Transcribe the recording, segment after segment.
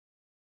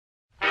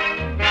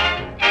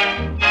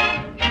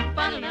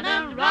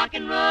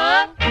rock and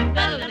roll,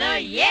 da-da-da-da,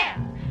 yeah.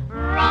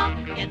 Rock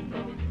and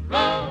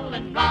roll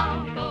and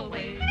rock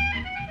away.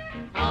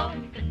 Up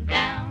and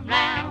down,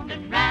 round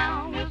and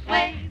round we'll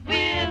sway.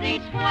 We'll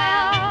each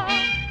swell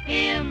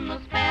in the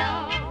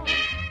spell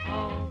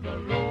of the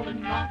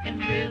rolling rock and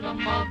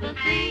rhythm of the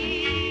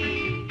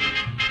sea.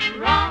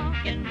 Rock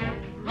and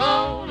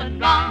roll and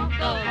rock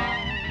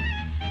along.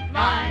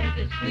 Life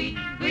is sweet,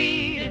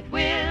 greeted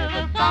with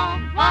a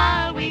song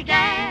while we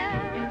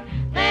dance.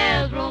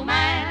 There's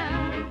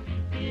romance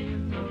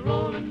in the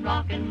rolling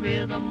rock and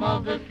rhythm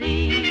of the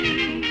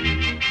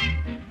sea.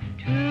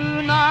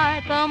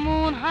 Tonight the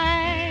moon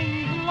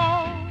hangs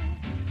low.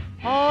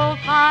 Hold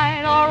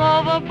tight or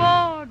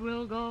overboard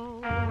we'll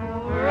go.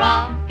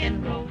 Rock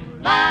and roll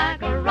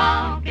like a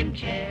rocking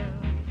chair.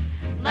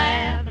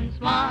 Laugh and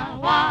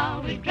smile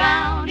while we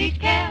drown each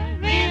care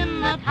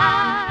in the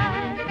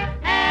tide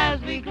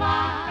as we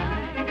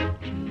glide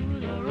to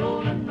the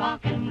rolling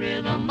rock and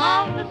rhythm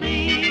of the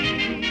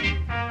sea.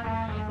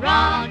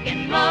 Rock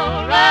and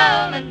roll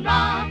and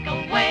rock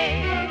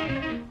away.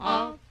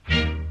 Up,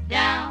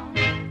 down,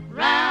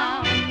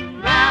 round,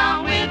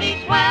 round with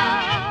each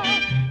swell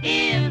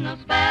in the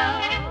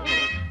spell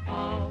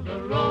of the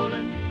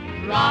rolling,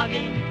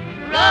 rockin'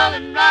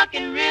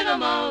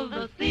 rhythm of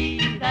the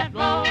sea that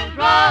blows,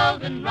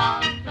 rolls and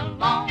rocks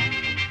along.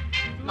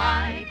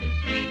 Life is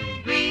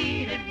sweet,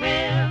 greeted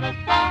with a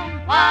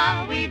song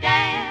while we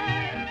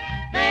dance.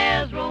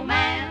 There's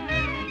romance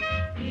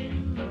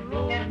in the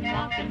rolling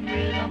rockin'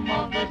 rhythm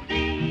of the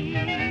sea.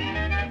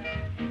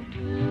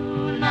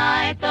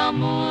 Tonight the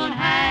moon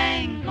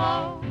hangs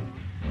low.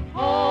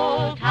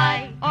 Hold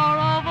tight or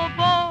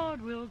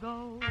overboard we'll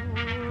go.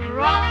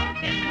 Rock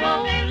and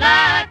roll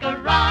like a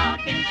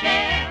rocking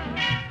chair.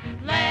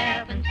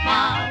 Laugh and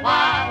smile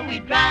while we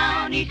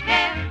drown each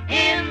care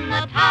in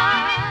the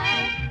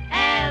tide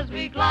as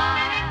we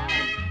glide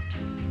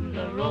to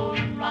the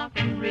rolling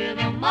rockin'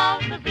 rhythm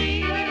of the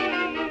sea.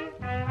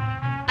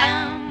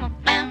 Bam,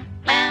 bam,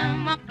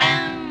 bam, bam,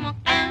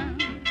 bam,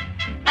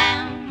 bam,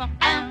 bam,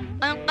 bam,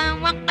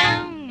 bam,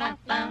 bam,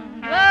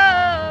 bam.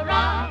 Oh,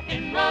 rock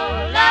and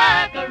roll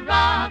like a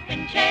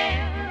rocking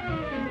chair.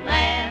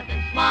 Laugh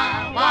and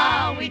smile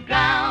while we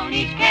drown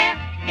each care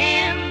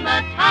in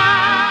the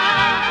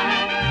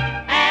tide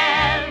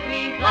as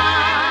we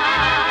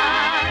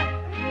glide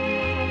to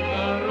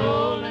the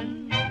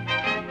rolling,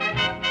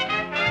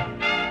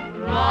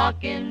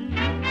 rockin',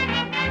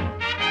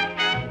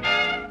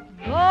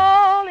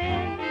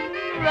 rolling,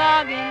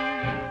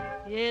 rockin'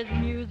 is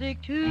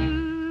music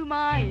to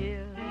my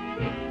ear.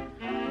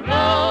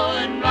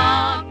 Rolling,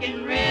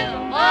 rockin'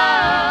 rhythm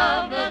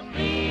of the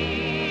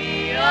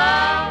sea.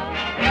 Oh.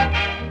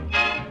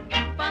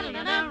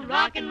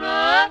 Rock and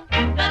roll,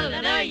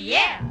 da-da-da-da,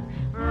 yeah.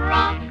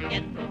 Rock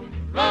and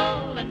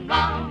roll and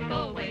rock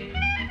away.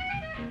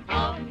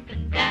 Up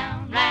and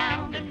down,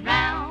 round and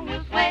round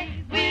we'll sway.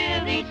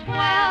 We'll each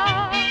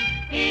swell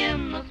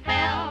in the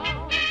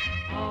spell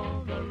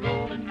of the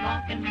rolling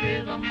rock and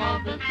rhythm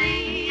of the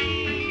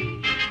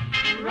sea.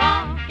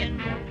 Rock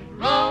and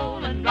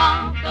roll and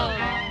rock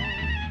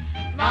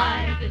along.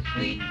 Life is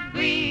sweet,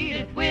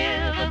 greeted with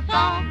a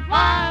song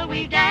while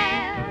we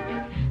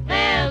dance.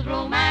 There's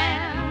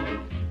romance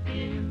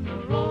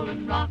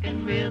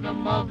rockin'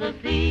 rhythm of the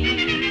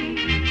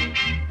sea.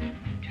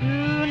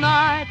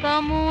 Tonight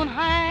the moon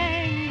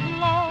hangs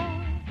low.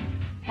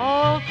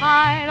 Hold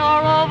tight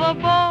or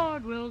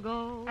overboard we'll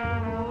go.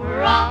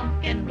 Rock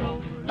and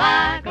roll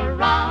like a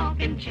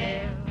rocking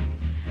chair.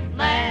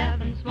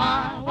 Laugh and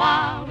smile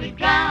while we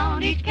drown